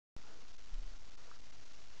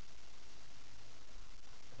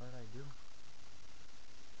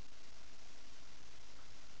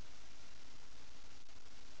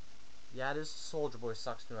Yeah, this is Soldier Boy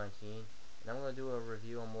Sucks 219, and I'm gonna do a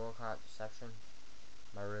review on Mortal Kombat Deception.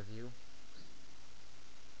 My review.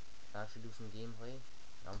 Actually, do some gameplay.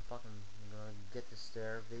 I'm fucking gonna get this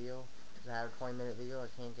there video. Cause I have a 20-minute video.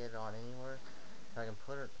 I can't get it on anywhere. If I can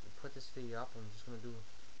put this video up, I'm just gonna do.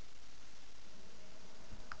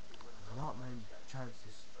 Not many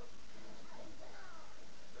chances.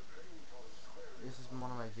 This is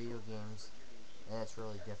one of my video games, and it's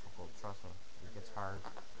really difficult. Trust me, it gets hard.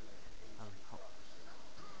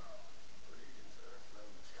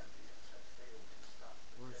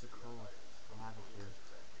 Where's the code? I have it here.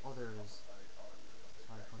 Oh, there it is.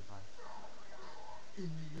 Sorry, 25.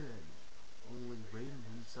 In the end, only Raiden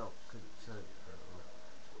himself could say,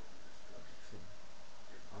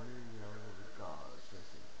 the gods,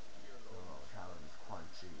 challenge Quan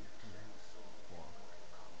Chi.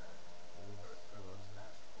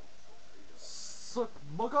 Suck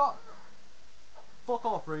my god! Fuck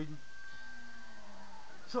off, Raiden!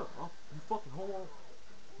 Shut up, you fucking homo!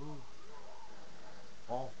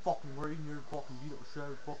 Oh, fucking Raiden, you're fucking beat up the shit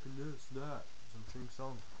out of fucking this, that. Some ching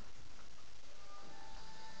song.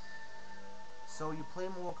 So you play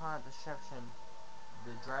Mortal Kombat Deception,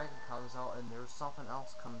 the dragon comes out, and there's something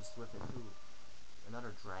else comes with it too.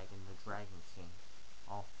 Another dragon, the Dragon King.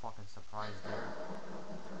 All fucking surprised there.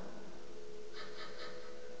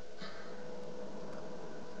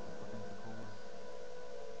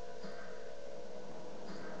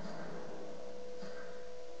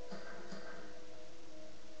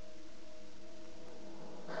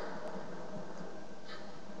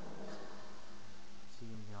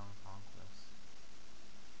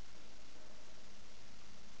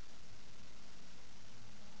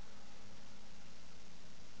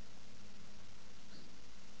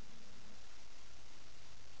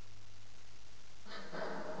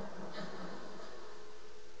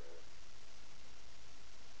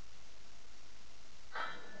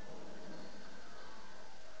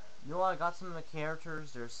 You know what, I got some of the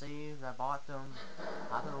characters, they're saved, I bought them.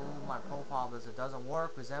 I have to remove my profile because it doesn't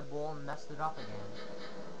work because that bull messed it up again.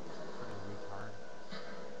 Freaking retard.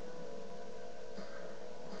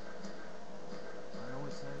 I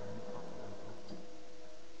always say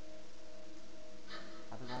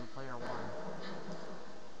I have to go on player 1.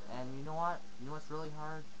 And you know what? You know what's really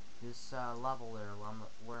hard? This level there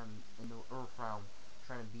where I'm in the Earth realm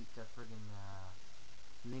trying to beat the friggin'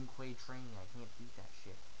 Lin Kuei training. I can't beat that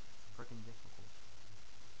shit. Freaking difficult.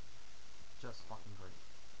 Just fucking great.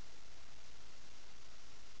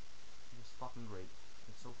 Just fucking great.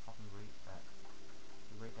 It's so fucking great that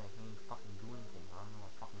I can't even fucking do anything. I don't know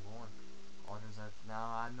where I'm fucking going. Oh, there's that.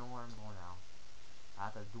 Now I know where I'm going now. I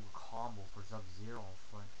have to do a combo for Sub-Zero on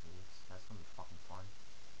front face. That's gonna be fucking fun.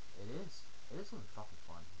 It is. It is gonna be fucking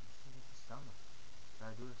fun. I'm just gonna get this done. Try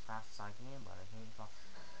to do it as fast as I can, but I can't fuck.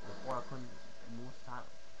 Before I couldn't move time,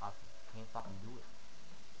 I can't fucking do it.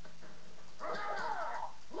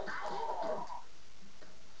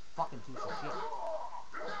 Fucking piece of shit.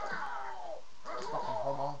 Fucking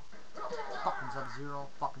homo. Fucking Sub-Zero.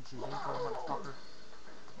 Fucking Shizako, motherfucker.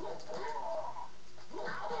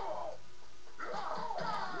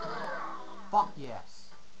 Fuck yes.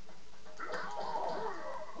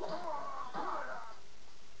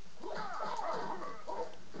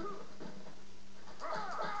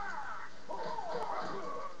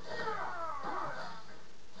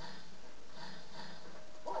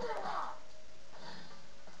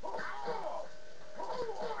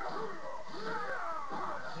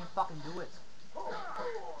 Fucking do it.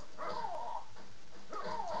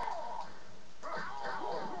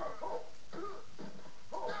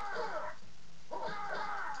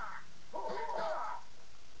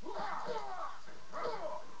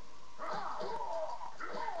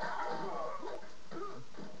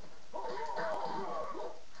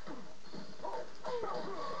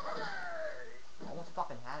 Almost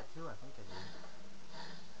fucking had it too, I think I did.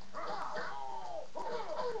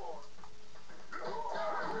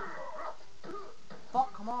 Fuck,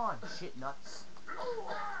 come on, shit nuts.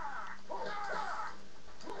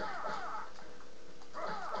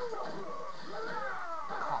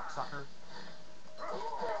 Cocksucker.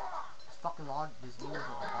 This fucking this game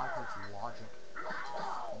isn't logic, it's logic.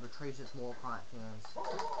 It betrays its Mortal Kombat fans.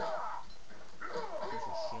 Piece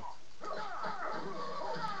of shit.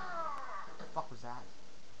 The fuck was that?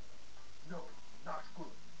 No, not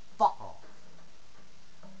good. Fuck off.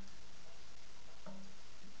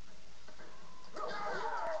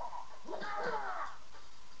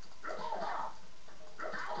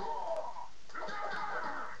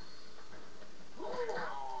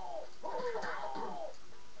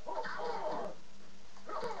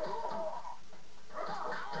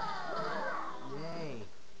 Yay.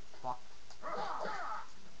 Fuck.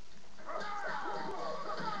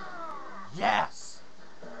 Yes!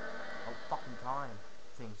 Oh, fucking time.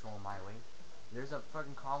 Things going my way. There's a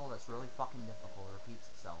fucking combo that's really fucking difficult. It repeats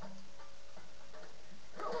itself.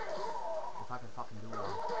 If I can fucking do it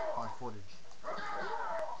on footage.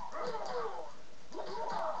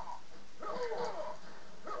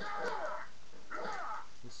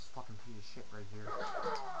 This is fucking piece of shit right here.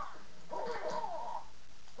 What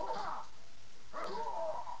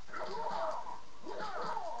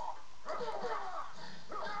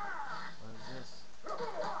is this?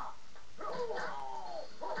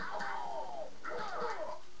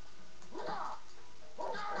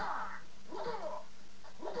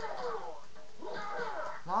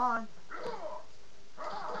 Come on!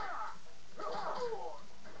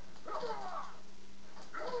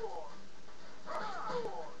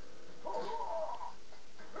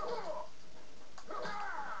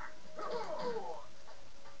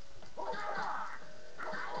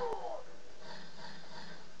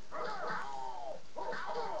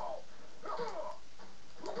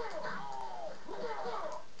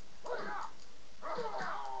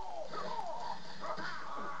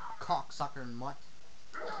 Cocksucker and mutt.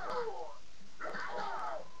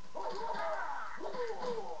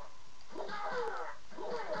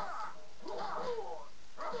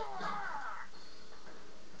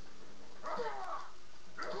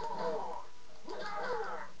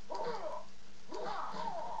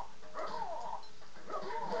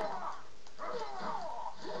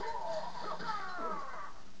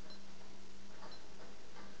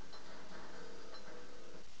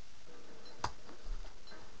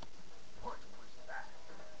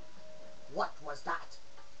 What was that?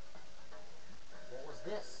 What was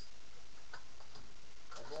this?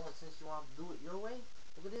 Well, since you want to do it your way,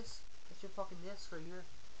 look at this. That's your fucking disc right here.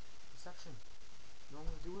 The section. You know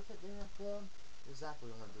what I'm gonna do with it there, boom? Exactly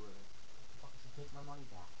what I'm gonna do with it. Fucking should take my money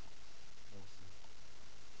back. We'll see.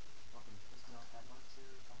 Fucking pissed me off that much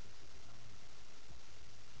here. Fucking should take my money back.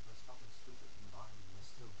 That's fucking stupid from buying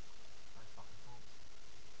this too. My fucking phone.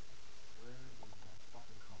 Where is that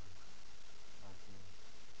fucking cover? Right here.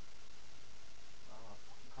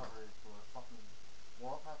 Fucking cover it for a fucking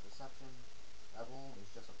Warpath Deception. Everyone is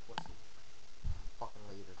just a pussy. Fucking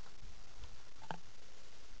later.